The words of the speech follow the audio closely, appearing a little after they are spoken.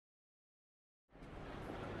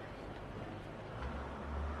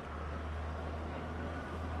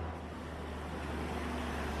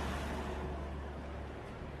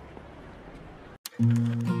When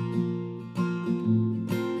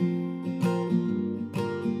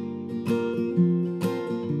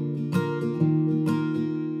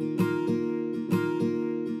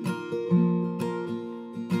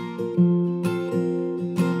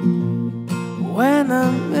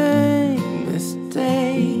I make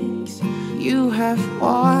mistakes, you have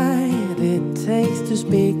what it takes to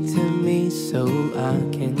speak to me so I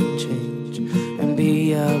can change and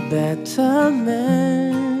be a better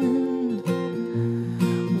man.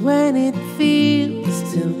 When it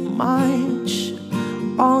feels too much,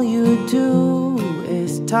 all you do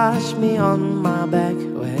is touch me on my back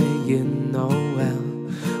where you know well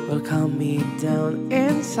will calm me down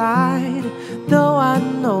inside. Though I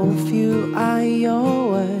know few are your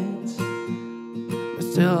words, but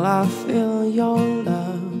still I feel your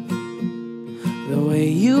love. The way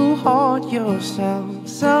you hold yourself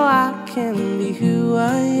so I can be who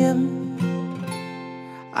I am.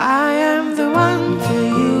 I am the one for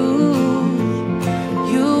you.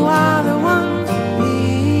 You are the one for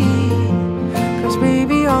me. 'Cause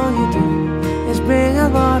baby, all you do is bring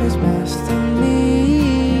out what is best in me.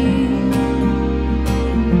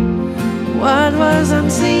 What was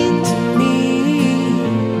unseen to me,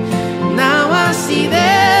 now I see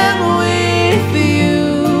them with you.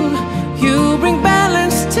 You bring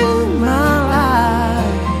balance to my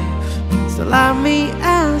life, so love me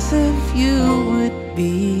as if you would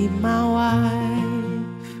be my wife.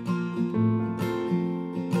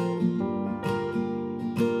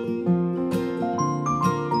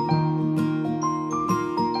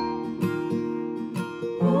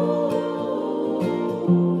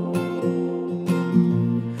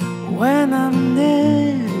 When I'm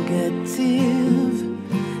negative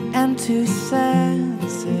and too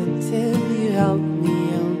sensitive, you help me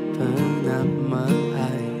open up my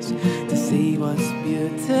eyes to see what's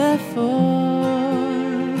beautiful.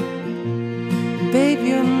 Babe,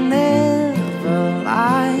 you never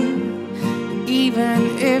lie, even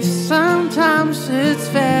if sometimes it's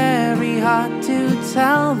very hard to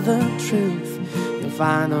tell the truth. You'll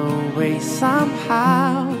find a way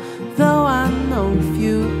somehow. Though I know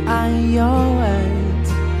few are your words,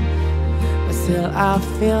 but still I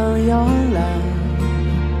feel your love.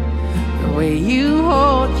 The way you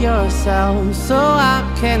hold yourself so I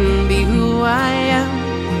can be who I am.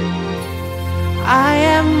 I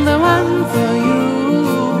am the one for you.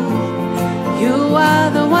 You are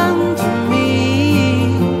the one for me.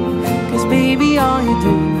 'Cause baby, all you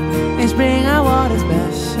do is bring out what is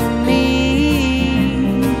best in me.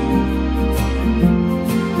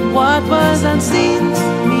 What was unseen to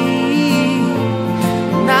me,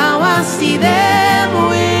 now I see them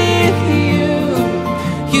with you.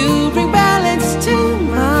 You bring balance to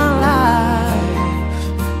my life,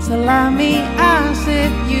 so love me as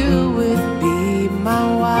if you would be my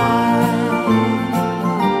wife.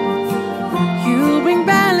 You bring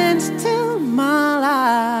balance to my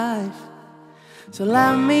life, so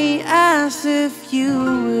love me as if you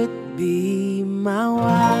would be my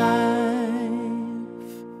wife.